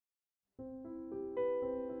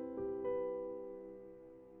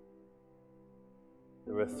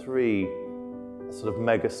There are three sort of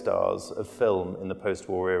megastars of film in the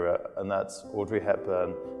post-war era, and that's Audrey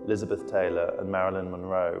Hepburn, Elizabeth Taylor, and Marilyn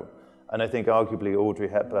Monroe. And I think arguably Audrey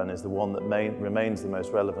Hepburn is the one that remains the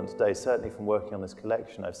most relevant today. Certainly from working on this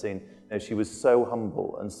collection, I've seen she was so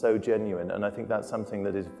humble and so genuine, and I think that's something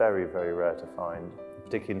that is very, very rare to find,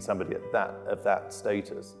 particularly in somebody of that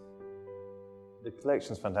status. The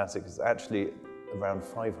collection's fantastic. It's actually around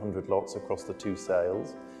 500 lots across the two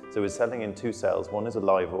sales. So we're selling in two sales. One is a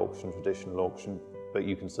live auction, traditional auction, but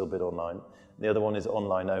you can still bid online. The other one is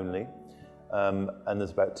online only. And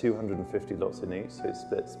there's about 250 lots in each, so it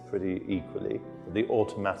splits pretty equally. The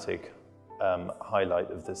automatic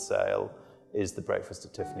highlight of this sale is the Breakfast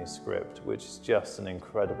at Tiffany's script, which is just an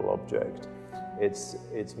incredible object.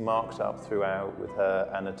 It's marked up throughout with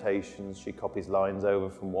her annotations. She copies lines over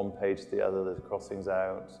from one page to the other, there's crossings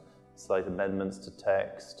out, slight amendments to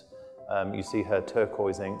text. You see her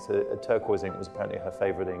turquoise ink. So turquoise ink was apparently her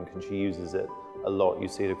favourite ink, and she uses it a lot. You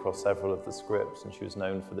see it across several of the scripts, and she was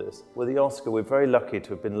known for this. Well, the Oscar, we're very lucky to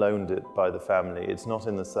have been loaned it by the family. It's not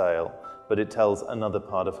in the sale, but it tells another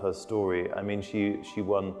part of her story. I mean, she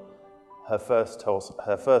won her first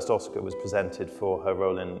Oscar was presented for her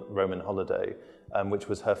role in Roman Holiday, which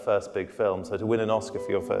was her first big film. So to win an Oscar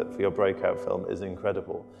for your breakout film is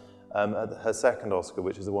incredible. Her second Oscar,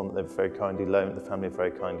 which is the one that they've very kindly loaned, the family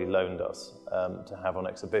very kindly loaned us to have on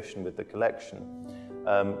exhibition with the collection,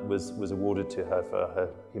 was awarded to her for her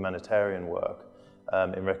humanitarian work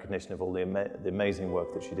in recognition of all the amazing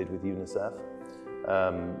work that she did with UNICEF.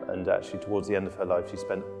 And actually, towards the end of her life, she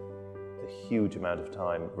spent a huge amount of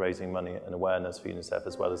time raising money and awareness for UNICEF,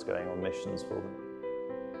 as well as going on missions for them.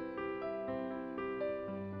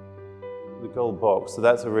 The gold box, so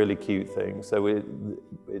that's a really cute thing. So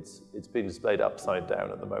it's been displayed upside down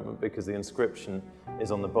at the moment because the inscription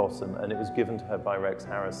is on the bottom, and it was given to her by Rex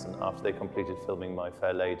Harrison after they completed filming My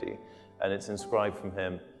Fair Lady, and it's inscribed from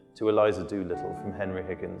him to Eliza Doolittle from Henry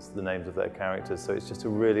Higgins, the names of their characters. So it's just a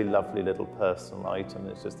really lovely little personal item.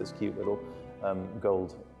 It's just this cute little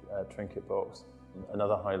gold trinket box.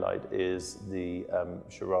 Another highlight is the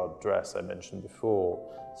charade dress I mentioned before.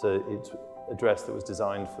 So it's a dress that was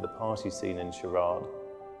designed for the party scene in Charade.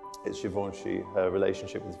 It's Givenchy. Her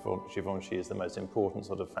relationship with Givenchy is the most important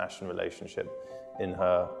sort of fashion relationship in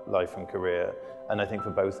her life and career. And I think for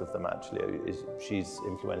both of them, actually, she's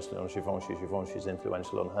influential on Givenchy, Givenchy's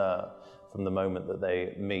influential on her from the moment that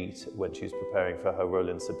they meet when she's preparing for her role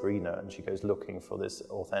in Sabrina, and she goes looking for this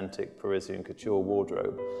authentic Parisian couture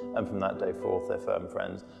wardrobe. And from that day forth, they're firm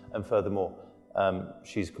friends. And furthermore,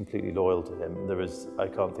 she's completely loyal to him. I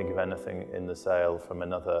can't think of anything in the sale from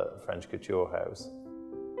another French couture house.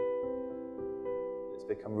 It's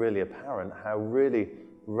become really apparent how really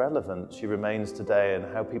relevant she remains today and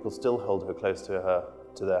how people still hold her close to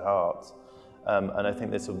their hearts. And I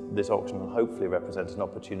think this auction will hopefully represent an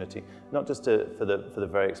opportunity, not just for the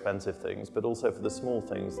very expensive things, but also for the small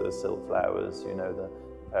things, the silk flowers, the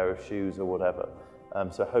pair of shoes or whatever.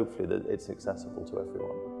 So hopefully that it's accessible to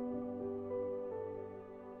everyone.